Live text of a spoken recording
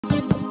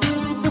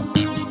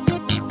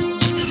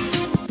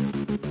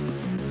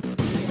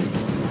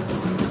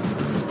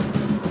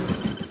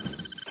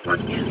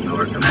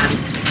your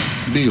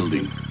command?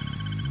 Building.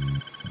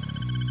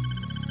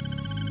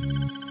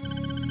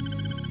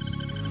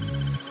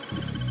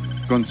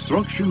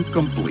 Construction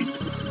complete.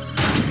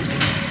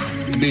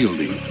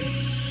 Building.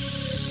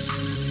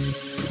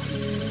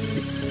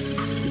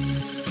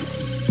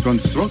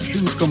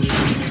 Construction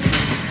complete.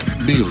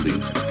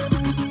 Building.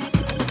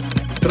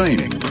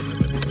 Training.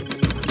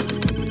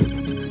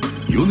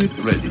 Unit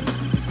ready.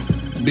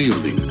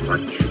 Building. What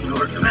is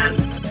your command?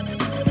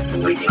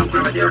 Waiting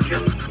affirmative.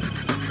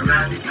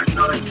 Command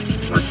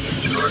acknowledged. What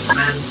is your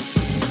command?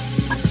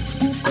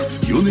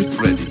 Unit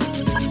ready.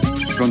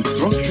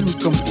 Construction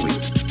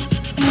complete.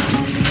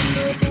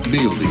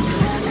 Building.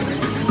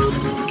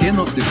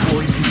 Cannot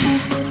deploy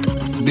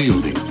unit.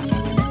 Building.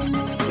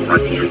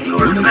 What is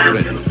your Unit command?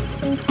 ready.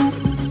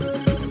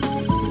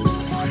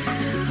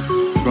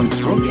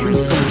 Construction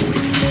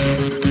complete.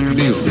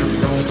 Building.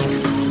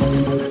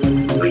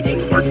 Waiting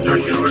for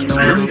your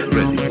command. Unit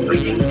ready.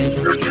 Waiting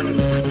instructions.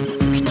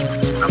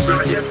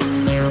 Affirmative.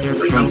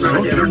 Waiting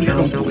Construction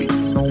affirmative. complete.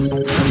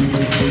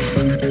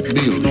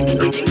 Building.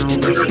 Waiting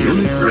instructions.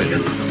 Unit ready.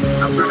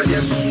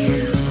 Affirmative.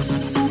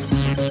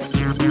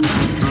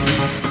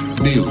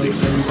 Building.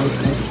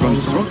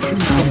 Construction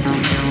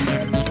complete.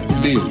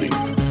 Building.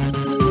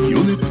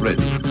 Unit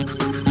ready.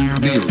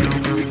 Building.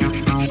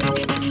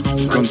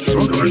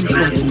 Construction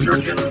Command complete.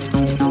 instructions.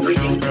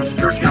 Waiting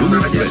instructions.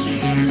 Unit Affirmative.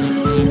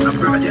 ready.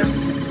 Affirmative.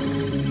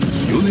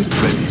 Unit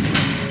ready.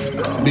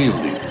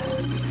 Building.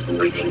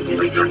 Waiting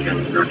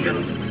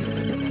instructions.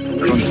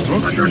 Waiting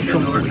Construction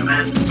instructions or complete.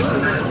 command.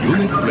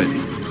 Unit ready.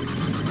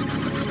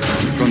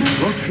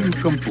 Construction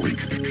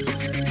complete.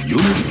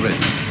 Unit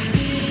ready.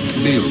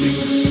 Building.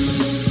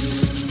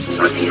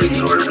 What is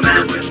your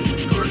command?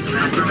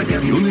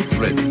 Affirmative. Unit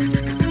ready.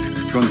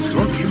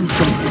 Construction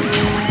complete.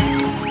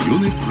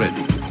 Unit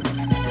ready.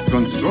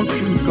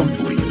 Construction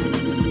complete.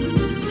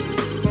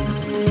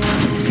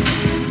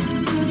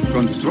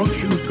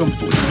 Construction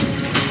complete.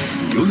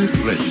 Unit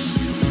ready.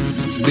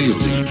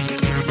 Building.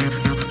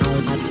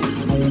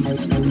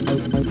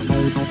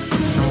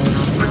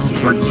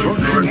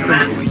 Construction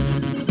complete.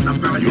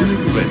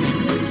 Unit ready.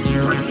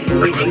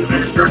 Waiting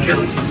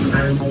instructions.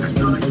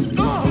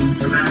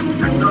 Command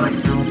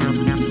acknowledged.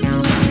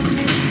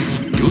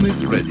 Unit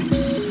ready.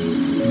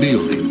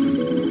 Building.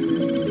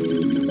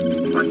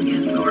 What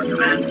is your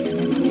command?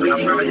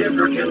 Waiting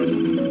instructions.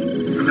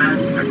 Command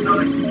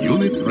acknowledged.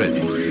 Unit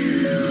ready.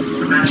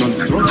 Command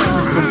Construction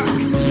acknowledged.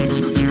 complete.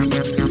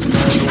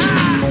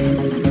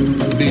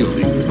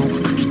 Building.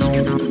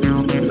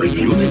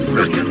 Waiting Unit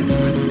ready. instructions.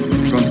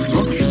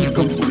 Construction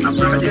complete.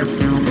 Affirmative.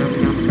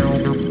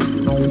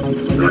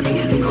 What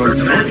is your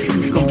command?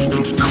 Construction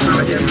complete.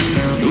 Affirmative.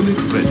 Unit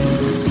ready.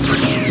 Your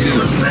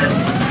Building. command.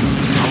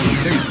 Our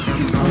base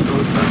is under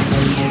attack.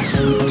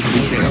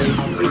 Prepare.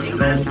 Waiting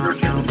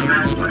instructions.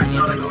 Command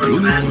acknowledged. Your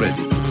Unit command.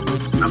 ready.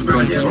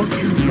 Affirmative.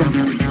 Construction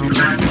complete.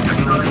 Command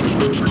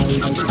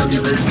acknowledged.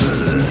 Affirmative.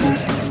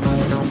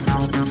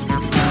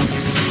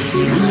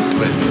 Unit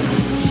ready.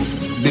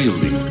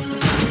 Building.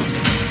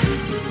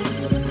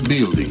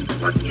 Building.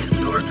 What is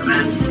your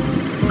command?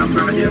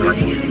 Affirmative. What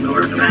is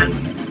your command?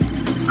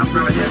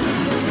 Affirmative.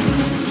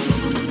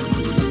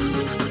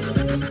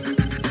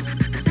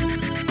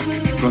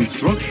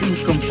 Construction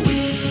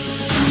complete.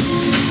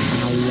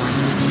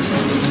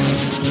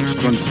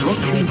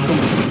 Construction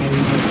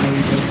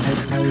complete.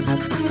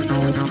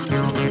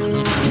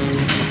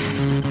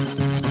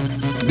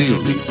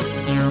 Building.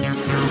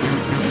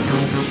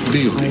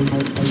 Building.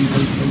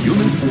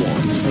 Unit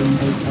lost.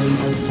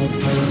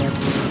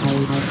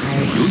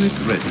 Unit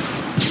ready.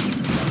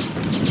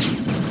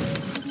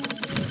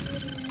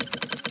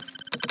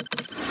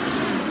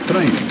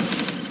 Training.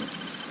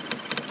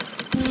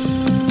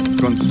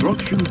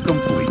 Construction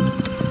complete.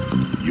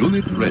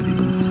 Unit ready.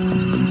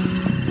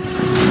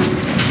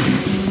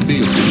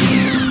 Building.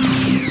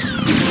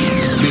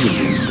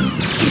 Building.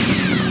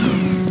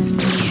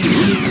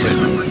 Unit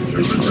ready.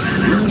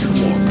 Unit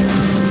lost.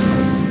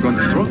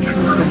 Construction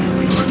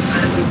complete.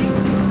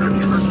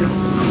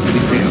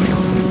 Repair.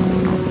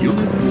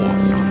 Unit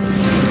lost.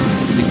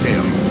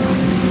 Repair.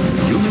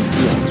 Unit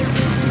lost.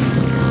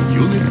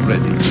 Unit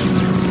ready.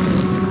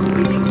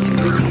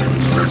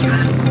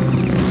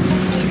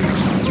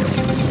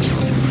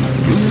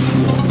 Unit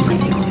lost.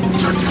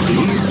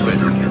 Unit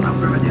ready.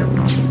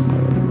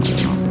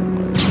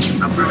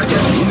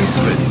 Unit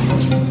ready.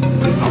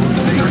 Our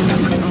base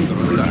is under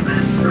attack.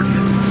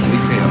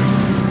 Repair.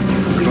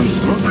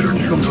 Construction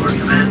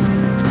complete.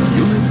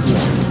 Unit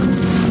lost.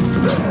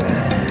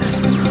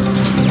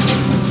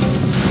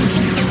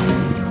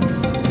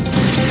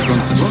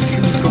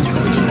 Construction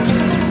complete.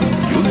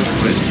 Unit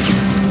ready.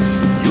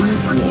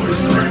 Unit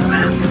lost.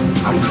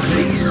 Our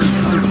base is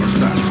under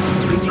attack.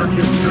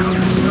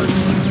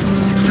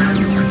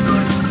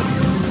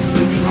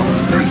 Our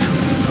base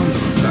is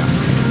under attack.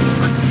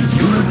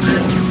 Unit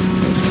lost.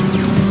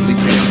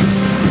 Repair.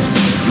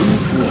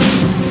 Unit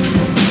lost.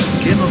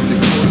 Cannot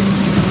deploy.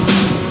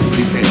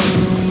 Repair.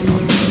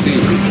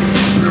 Building.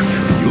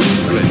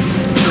 Unit ready.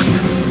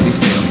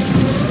 Repair.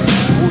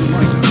 All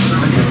light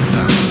under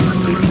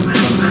attack.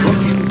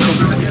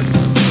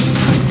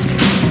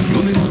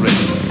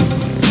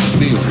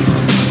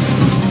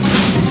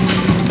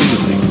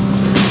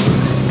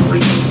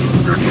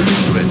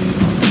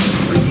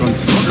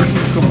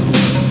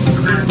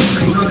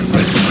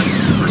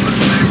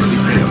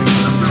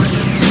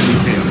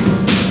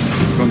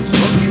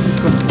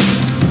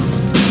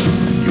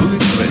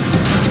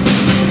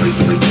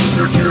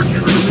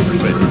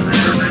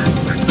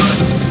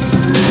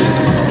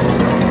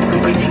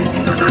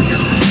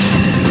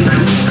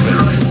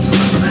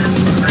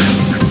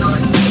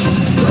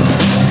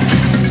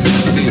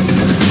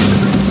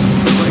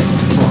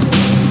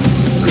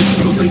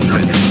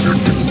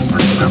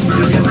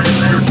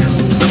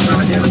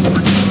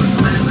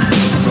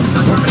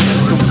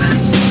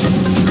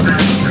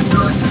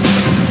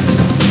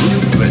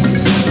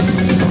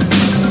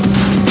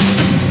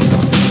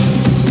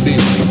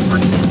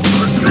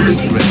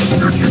 Unit ready.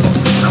 Instructions.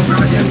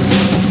 Affirmative.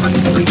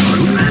 Waiting for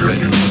command.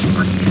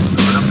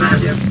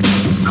 Affirmative.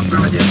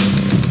 Affirmative.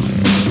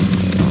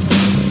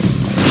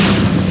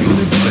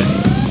 Unit ready.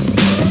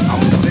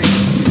 Our base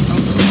is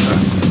under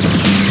attack.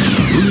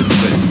 Unit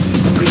ready.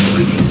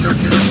 Waiting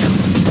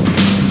instructions.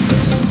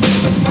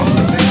 Our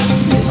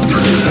base is under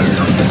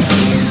attack.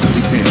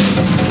 Repair.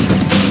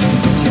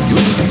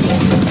 Unit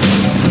lost.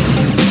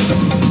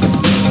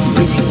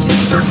 Waiting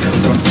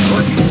instructions.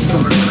 Construction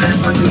For command.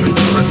 Waiting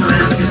for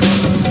command.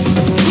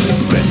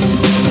 unit ready.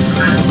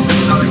 Command.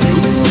 Acknowledged.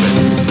 Unit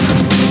ready.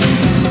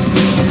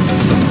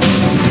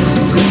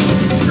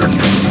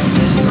 Instructions.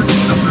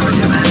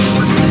 Affirmative. And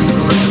waiting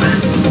for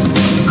command.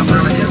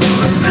 Affirmative.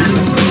 For command.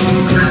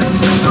 Command.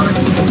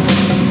 Acknowledged.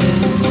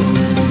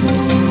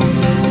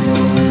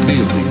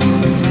 Building.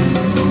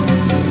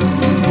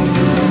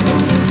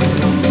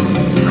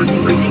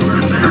 Waiting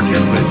for command.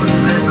 For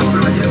command.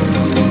 Affirmative.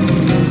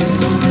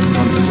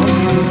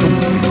 Construction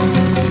complete.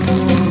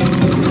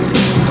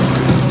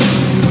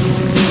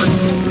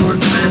 For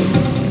command.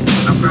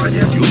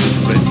 Affirmative. Unit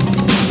ready.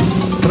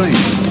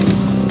 Training.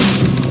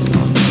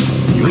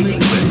 Unit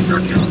Waiting for ready.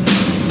 instructions.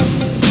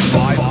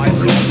 Five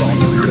slots on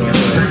the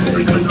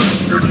Waiting for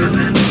instructions.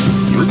 And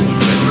Unit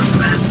ready. for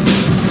command.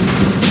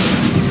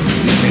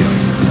 Repair.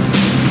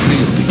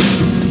 Building.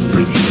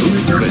 Waiting for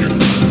Unit ready.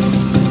 instructions.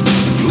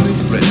 Unit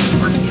ready.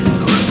 Waiting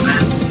for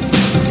command.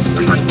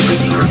 Waiting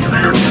for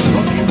command.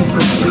 Construction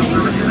complete. Waiting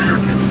for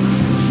command.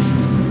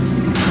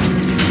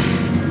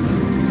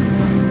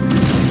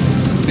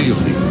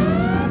 Building.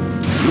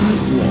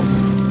 Unit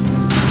lost.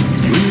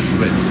 Unit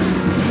ready.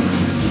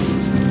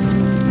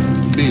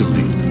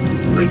 Building.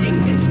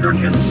 Waiting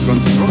instructions.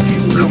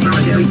 Construction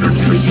complete.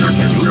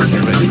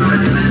 Waiting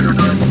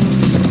instructions.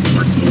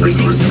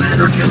 Waiting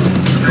instructions.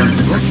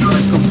 Construction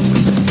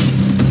complete.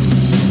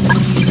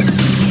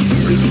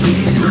 Waiting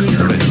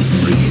instructions.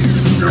 Waiting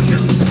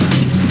instructions.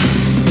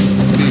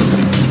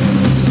 Building.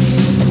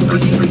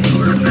 Waiting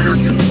for command.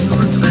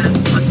 For command.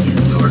 Waiting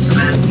for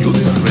command.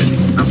 Unit ready.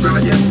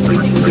 Affirmative.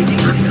 Waiting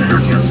for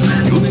instructions.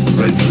 Unit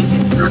ready.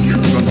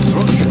 Instructions.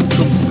 Construction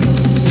complete.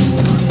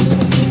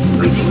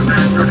 Waiting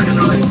command.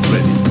 Unit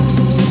ready.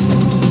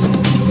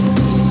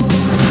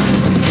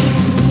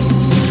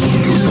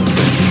 Unit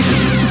ready.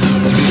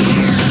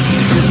 Building.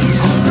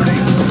 Our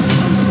base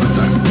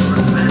is under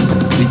attack.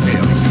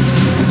 Repairing.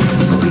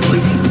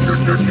 Waiting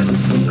instructions.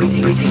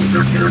 Waiting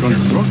instructions.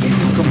 Construction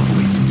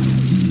complete.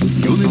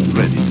 Unit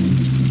ready.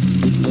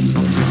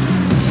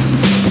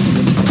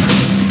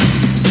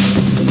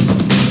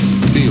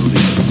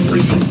 Building.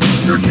 Waiting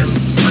instructions.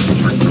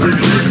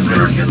 Waiting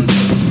instructions.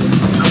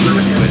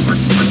 Affirmative.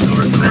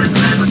 For command.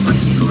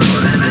 For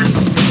command.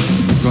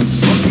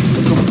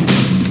 Construction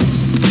complete.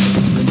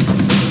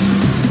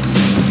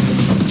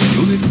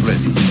 Unit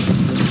ready.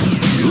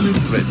 Unit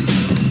ready.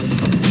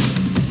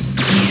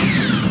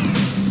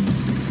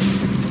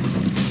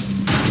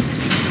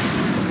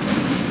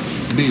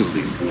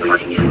 Building.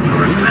 Waiting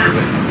for Unit command.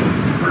 ready.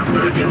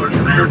 Waiting for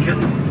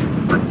instructions.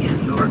 Waiting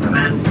for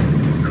command.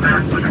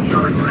 Command. Waiting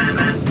for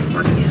command.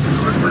 Waiting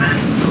for command.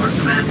 For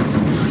command.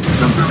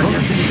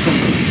 Construction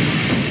complete.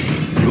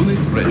 Unit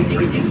ready.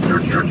 Waiting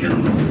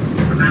instructions.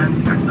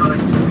 Command.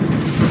 Acknowledged.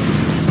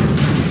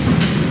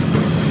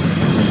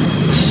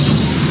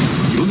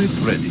 Unit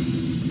ready.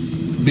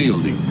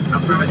 Building.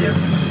 Affirmative.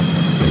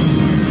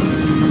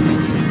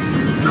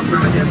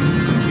 Affirmative.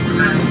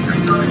 Command.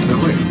 Acknowledged.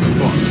 Away.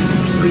 Boss.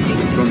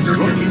 Waiting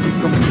Construction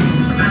complete.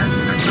 Command.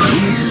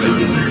 Acknowledged.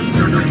 Waiting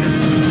instructions.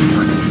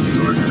 Waiting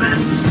for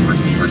command.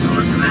 Waiting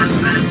for command.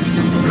 Command.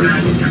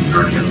 Command.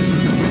 Instructions.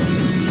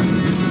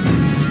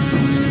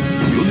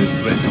 Unit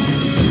ready.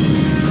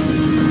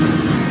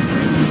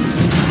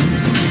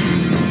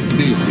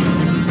 Building.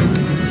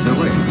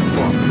 Select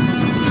one.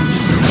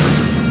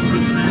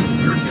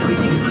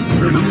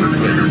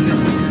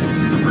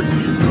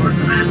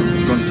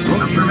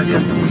 Construction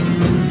complete.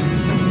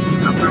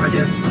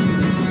 Affirmative.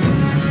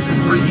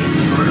 Waiting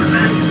for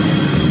command.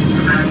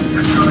 Command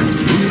acknowledged.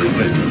 Unit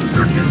ready.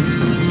 Instructions.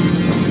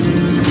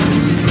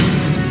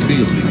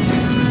 Building.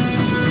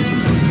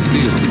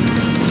 Building.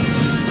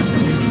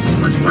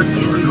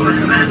 Waiting for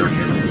command.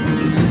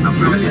 Unit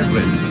Affirmative.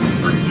 ready.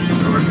 Waiting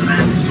for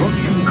command.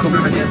 Construction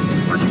complete. Affirmative.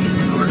 Waiting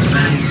for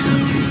command.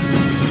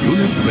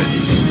 Unit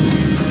ready.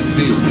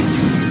 Building.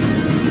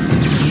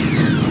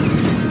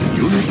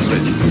 Unit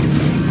ready.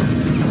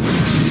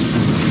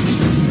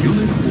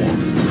 Unit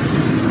lost.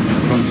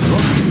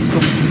 Construction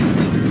complete.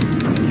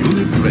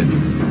 Unit ready.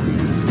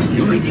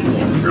 Unit Waiting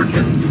lost.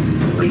 instructions.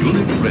 Waiting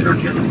Unit ready.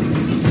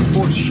 instructions.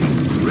 Force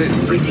shield ready.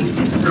 Waiting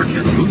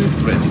instructions. Unit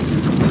ready.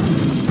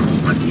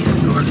 Waiting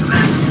for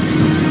command.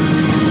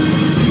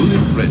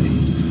 Unit ready.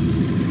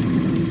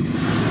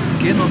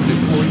 Cannot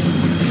deploy.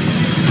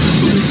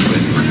 Unit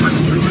ready.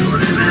 Waiting for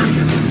command.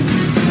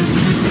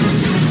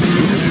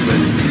 Unit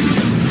ready.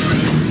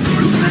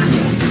 Unit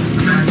lost.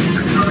 Command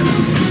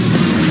acknowledged.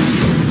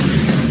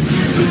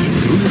 Waiting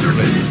Unit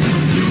ready.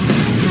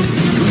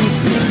 Unit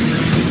lost.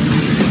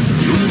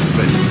 Unit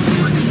ready.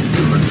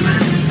 for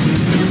command.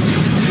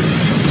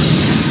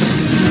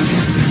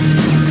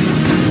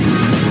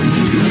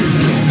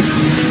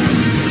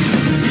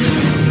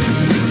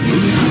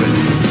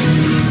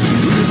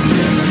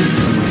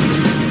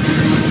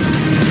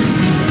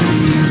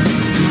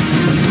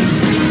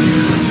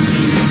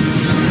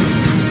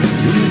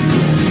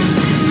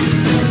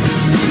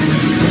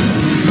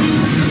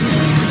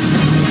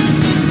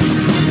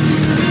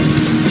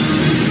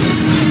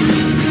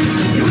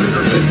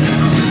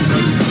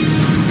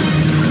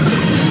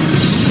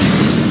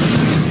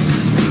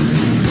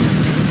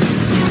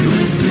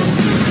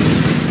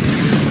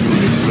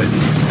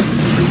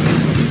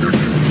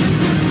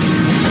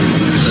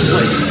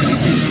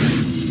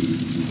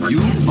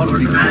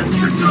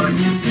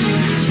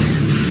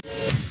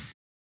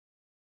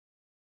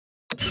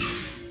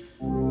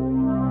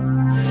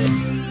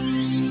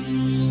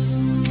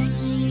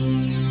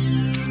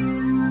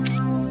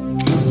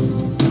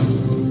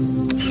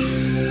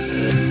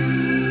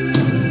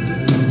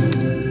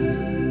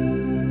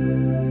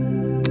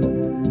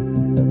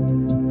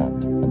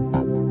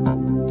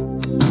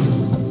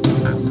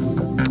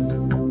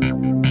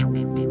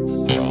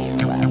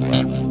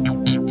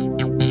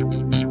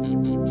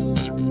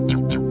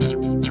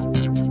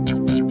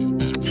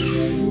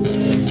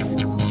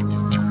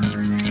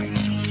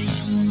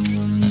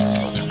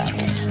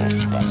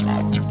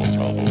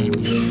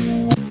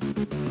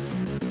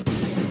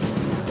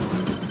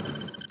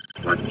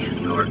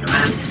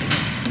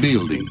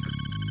 Building.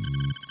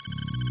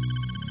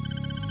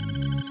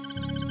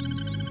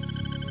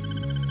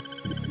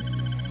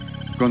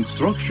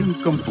 Construction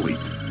complete.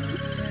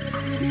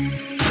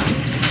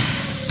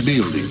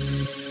 Building.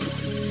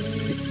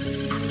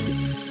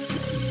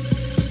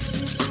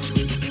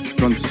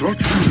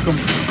 Construction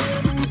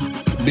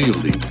complete.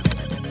 Building.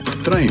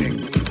 Training.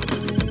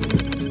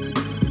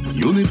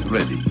 Unit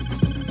ready.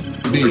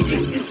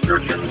 Building. Waiting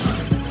instructions.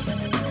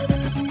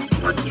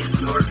 What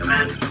is your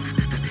command?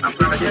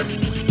 Affirmative.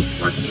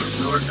 What is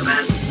your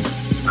command?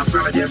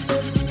 Affirmative.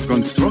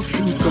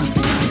 Construction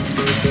complete.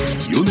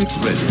 Unit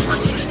ready. What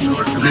is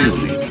your command?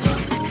 Building.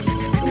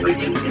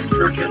 Waiting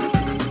instructions.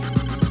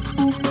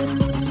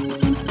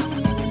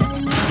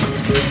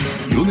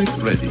 Unit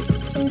ready.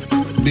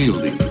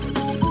 Building.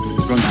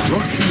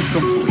 Construction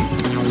complete.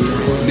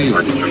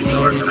 What Building. is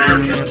your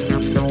command?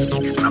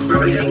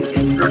 Affirmative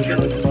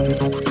instructions.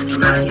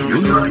 Command is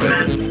Unit your ready.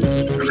 command.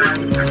 Command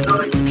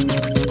acknowledged.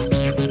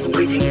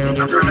 Waiting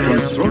affirmative.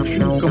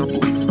 Construction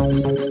complete.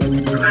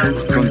 Command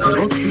acknowledged.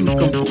 Construction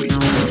complete.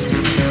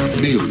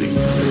 Building.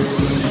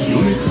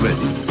 Unit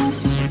ready.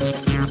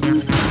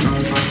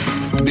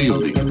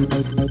 Building.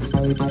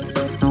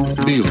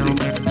 Building.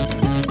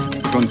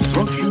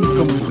 Construction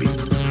complete.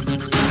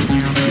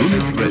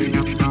 Unit ready.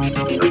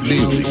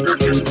 Building.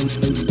 Instructions.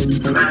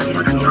 Command is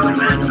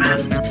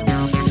acknowledged.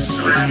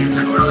 Command is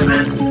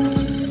acknowledged.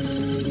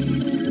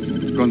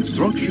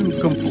 Construction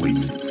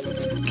complete.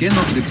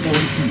 Cannot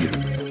deploy here.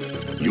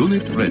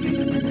 Unit ready.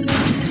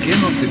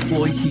 Cannot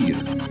deploy here.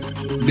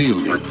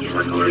 Building.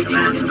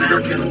 Command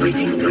instruction.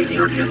 Waiting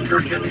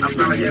instruction.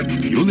 Affirmative.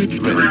 Unit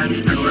Command ready.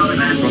 is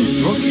acknowledged.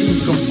 Construction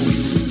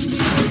complete.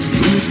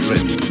 Unit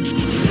ready.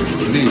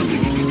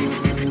 Building.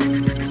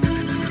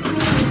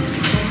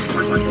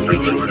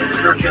 Waiting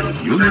instructions.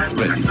 Unit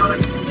ready.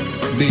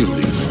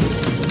 Building.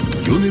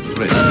 Unit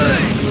ready.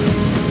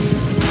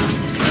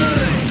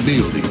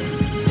 Building.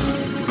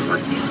 What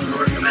is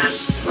your command?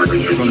 What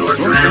is your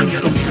Construction command?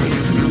 complete.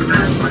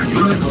 Command.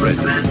 Unit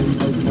ready.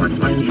 What is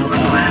your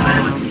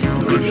command?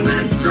 Waiting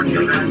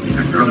instructions.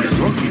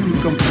 Construction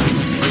complete.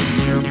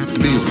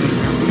 Building.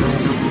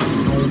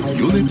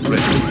 Unit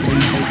ready.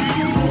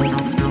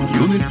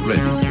 Unit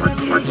ready.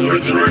 What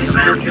waiting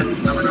instructions?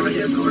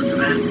 Affirmative or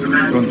command.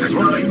 Command.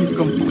 Construction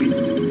complete.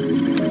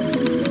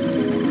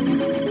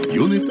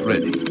 Unit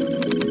ready.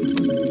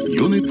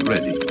 Unit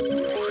ready.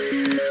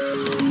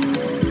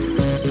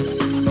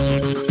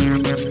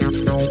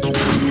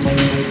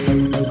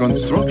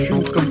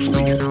 Construction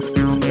complete.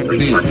 What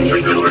Building.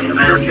 waiting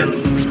instructions?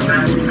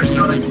 Command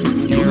acknowledged.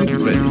 Unit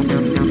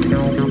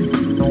ready.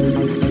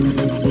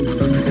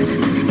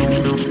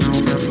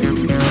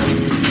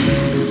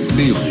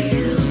 Building.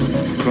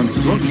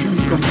 Construction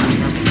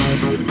complete.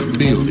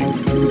 Building.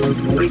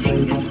 Waiting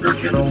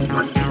instructions.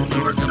 What is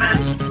your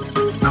command?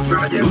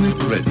 Affirmative. Unit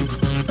ready.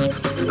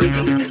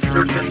 Waiting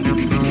instructions.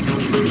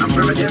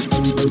 Affirmative.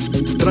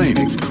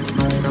 Training.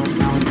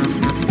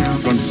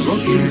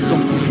 Construction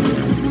complete.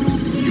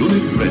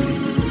 Unit ready.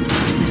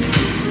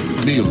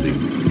 Building.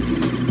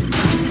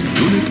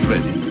 Unit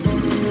ready.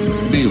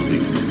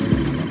 Building.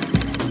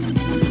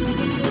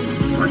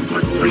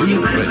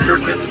 Waiting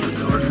instructions.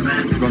 Your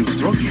command.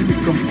 Construction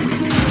complete.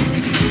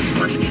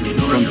 What is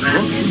your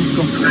Construction command?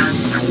 complete. Command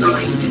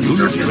acknowledged.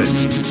 Unit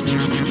ready.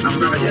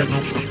 Affirmative.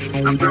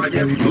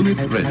 Affirmative. Unit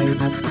ready.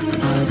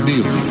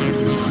 Building.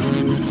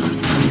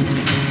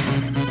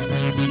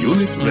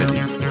 Unit ready.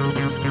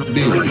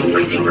 Building.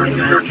 Waiting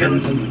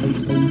instructions.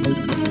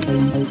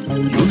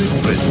 Unit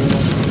ready.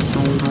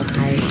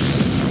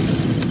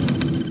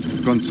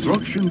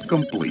 Construction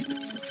complete.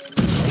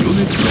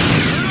 Unit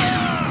ready.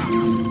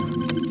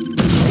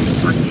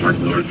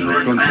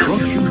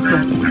 Construction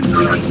complete.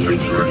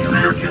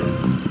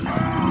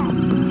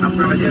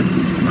 Affirmative.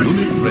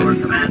 Unit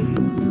ready. Command.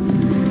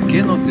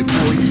 Cannot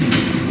deploy here.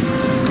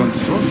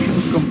 Construction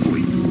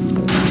complete.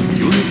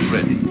 Unit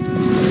ready.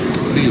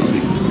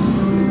 Building.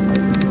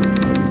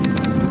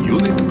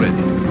 Unit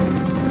ready.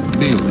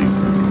 Building.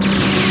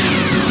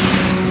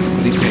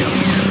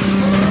 Repairing.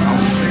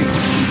 Our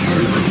base is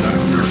under attack.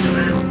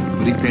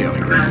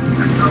 Repairing.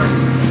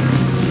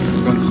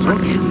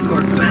 Construction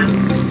complete.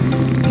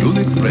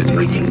 Unit ready.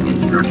 Waiting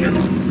instructions.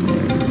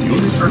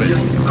 Unit ready.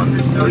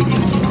 Understood.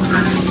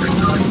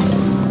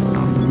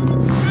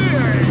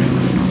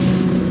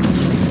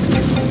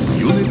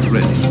 Unit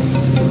ready.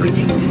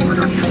 Waiting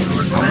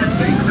instructions. Our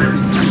base is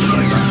under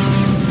attack.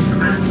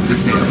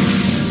 Repairing.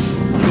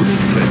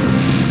 Unit ready.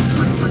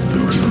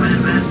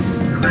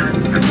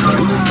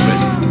 Unit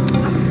ready.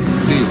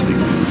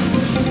 Building.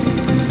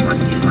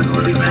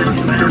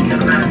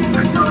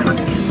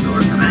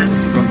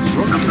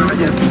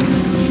 Construction.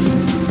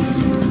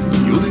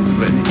 Unit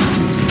ready.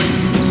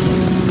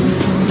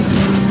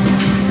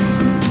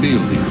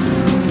 Building.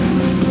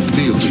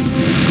 Building.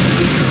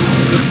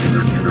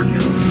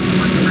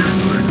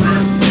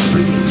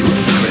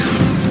 Unit ready.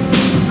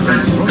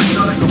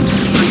 Construction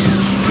complete.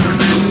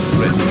 Unit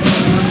ready.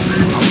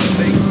 Our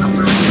base is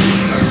under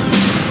attack.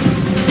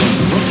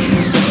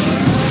 Construction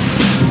complete.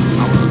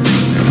 Our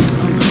base is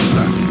under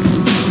attack.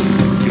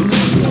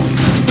 Unit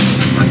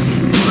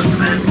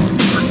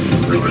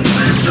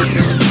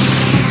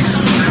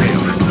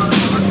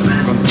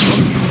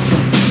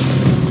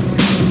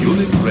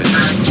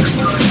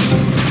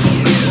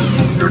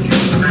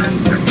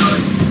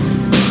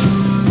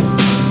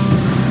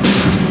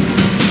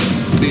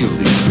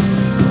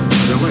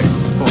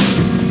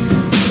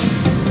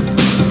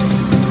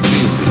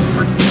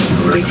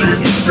Waiting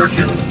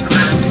instructions.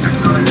 Command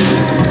acknowledged.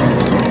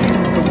 Construction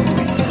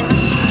complete.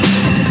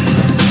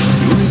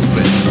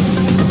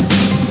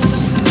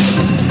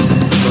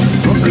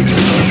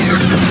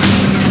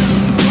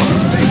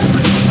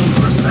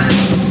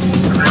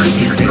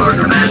 Waiting your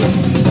command.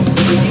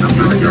 Waiting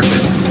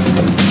acknowledged.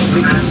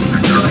 Command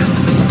acknowledged.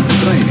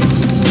 Training.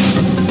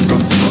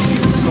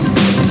 Construction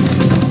complete.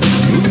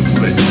 Unit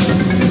ready.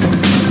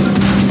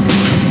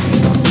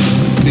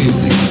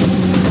 Building.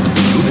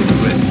 Unit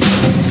ready.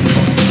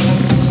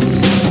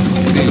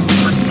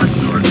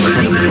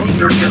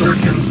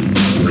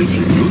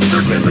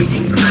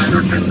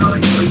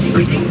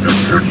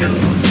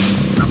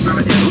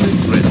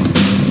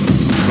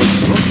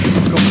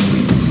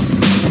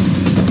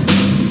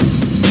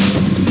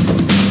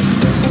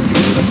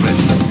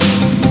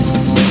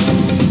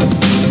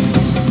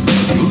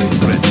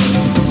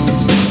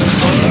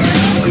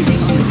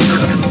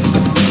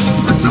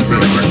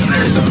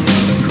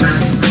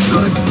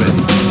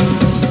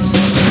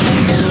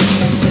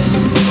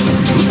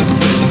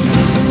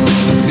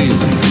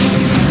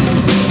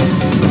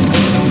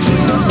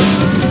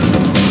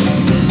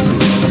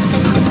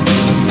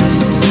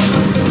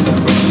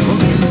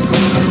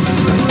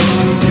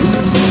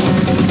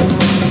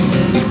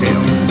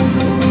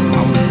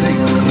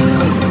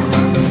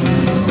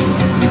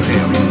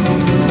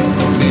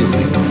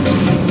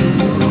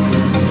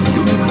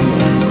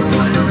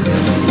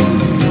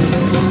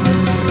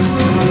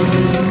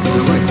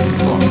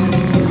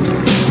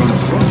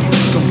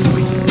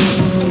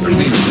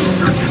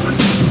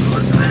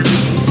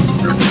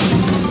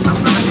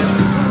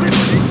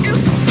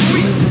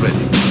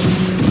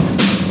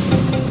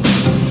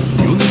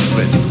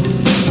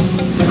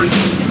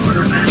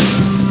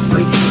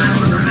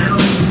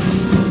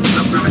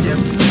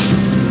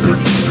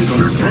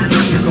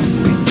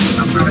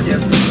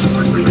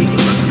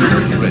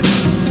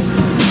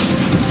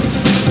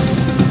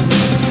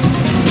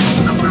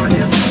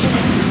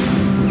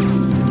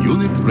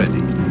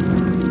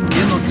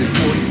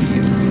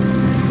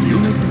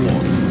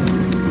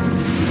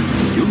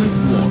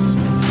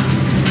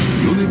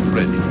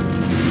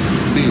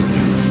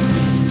 Building.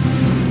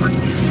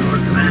 Waiting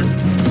instructions.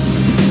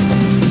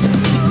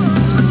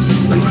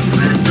 Waiting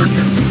command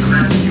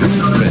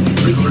acknowledged.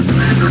 Waiting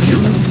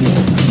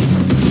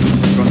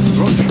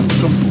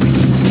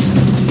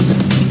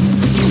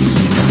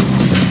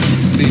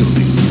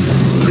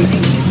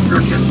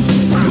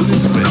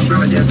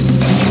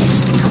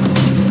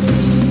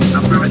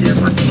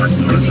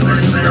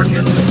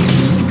instructions.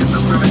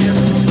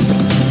 Affirmative. Unit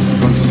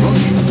ready.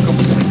 Construction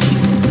complete.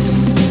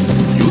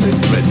 Unit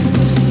ready.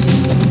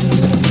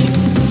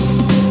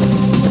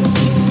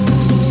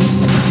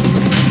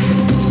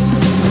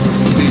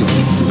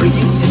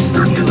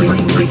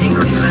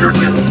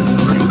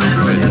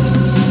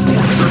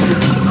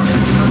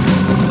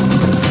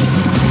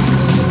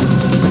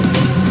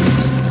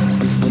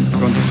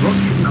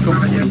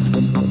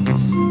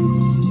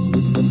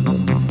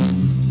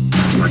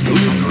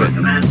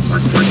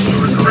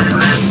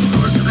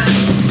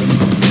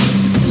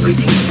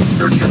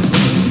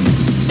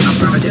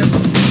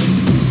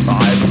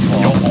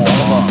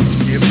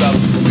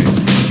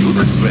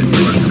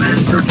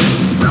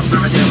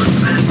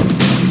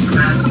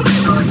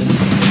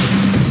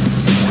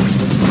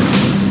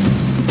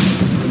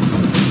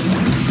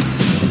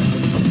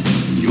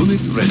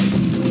 Unit ready.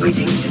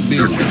 Waiting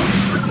instructions.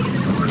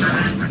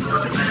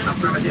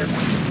 Affirmative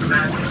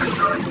command. Command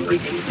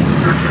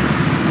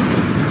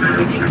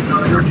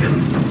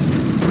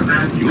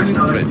Unit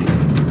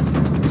acknowledged.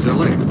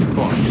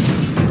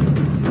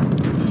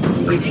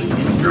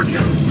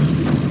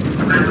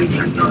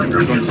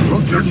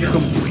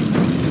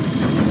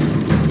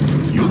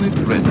 ready. Unit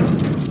ready.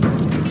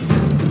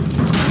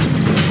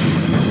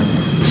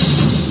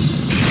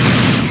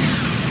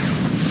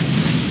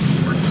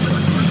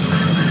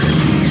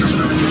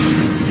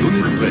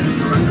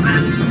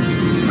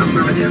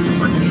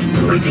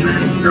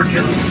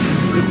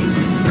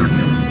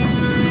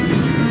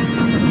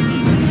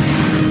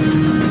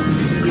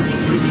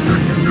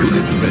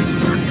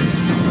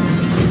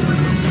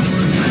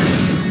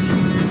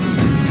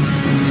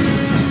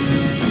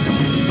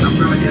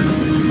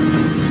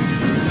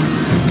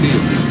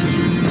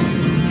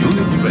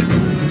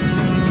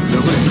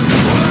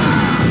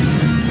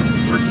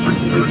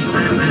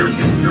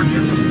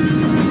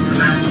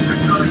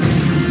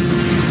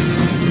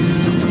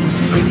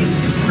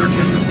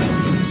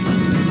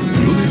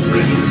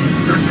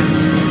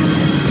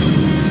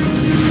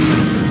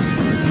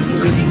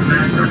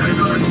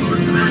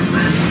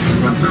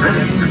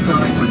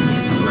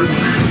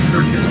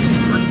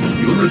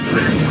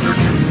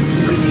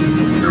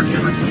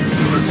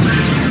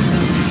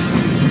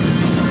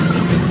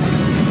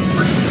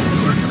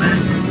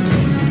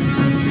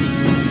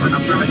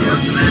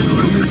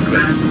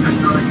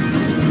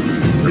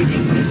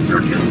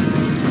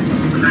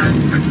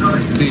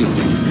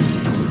 Building.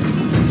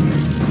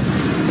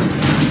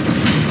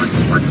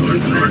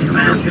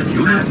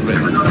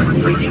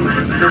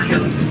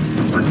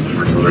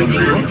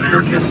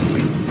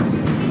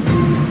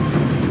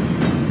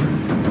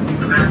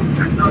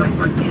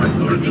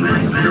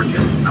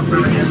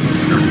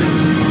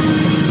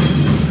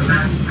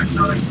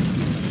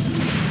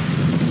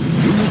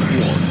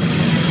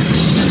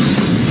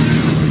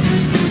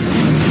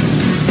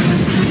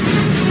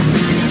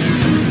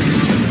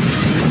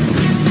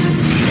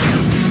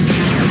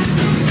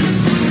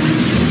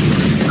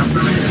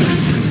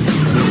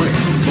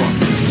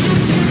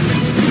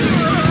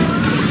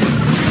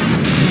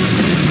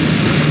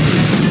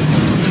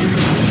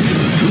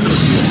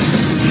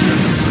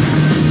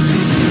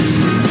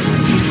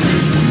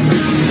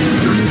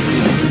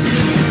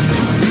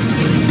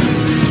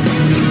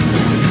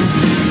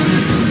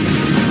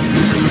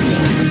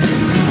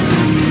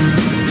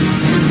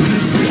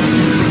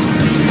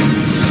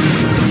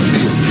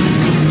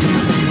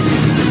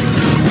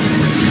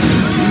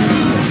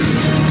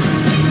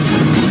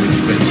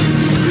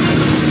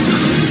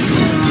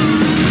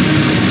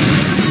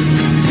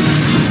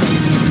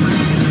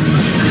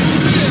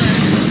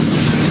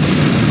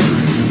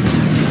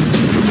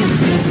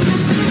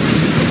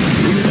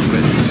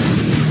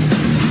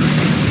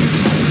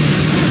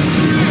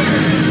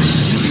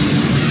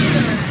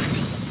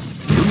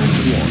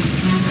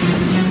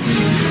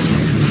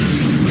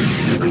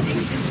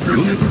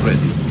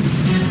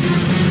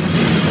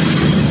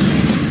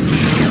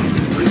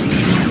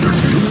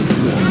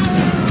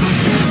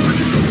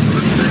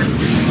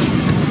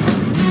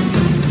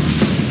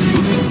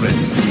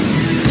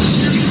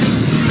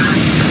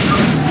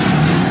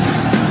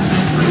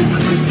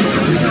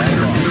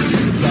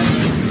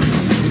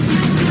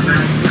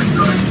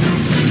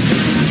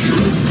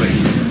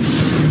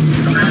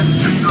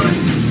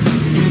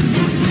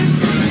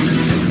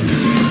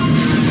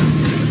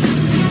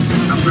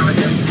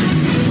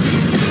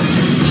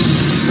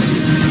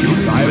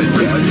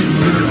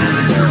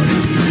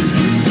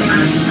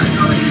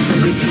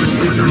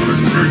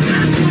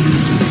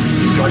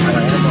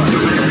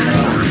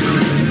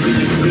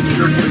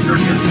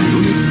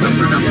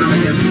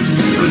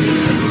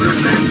 Unit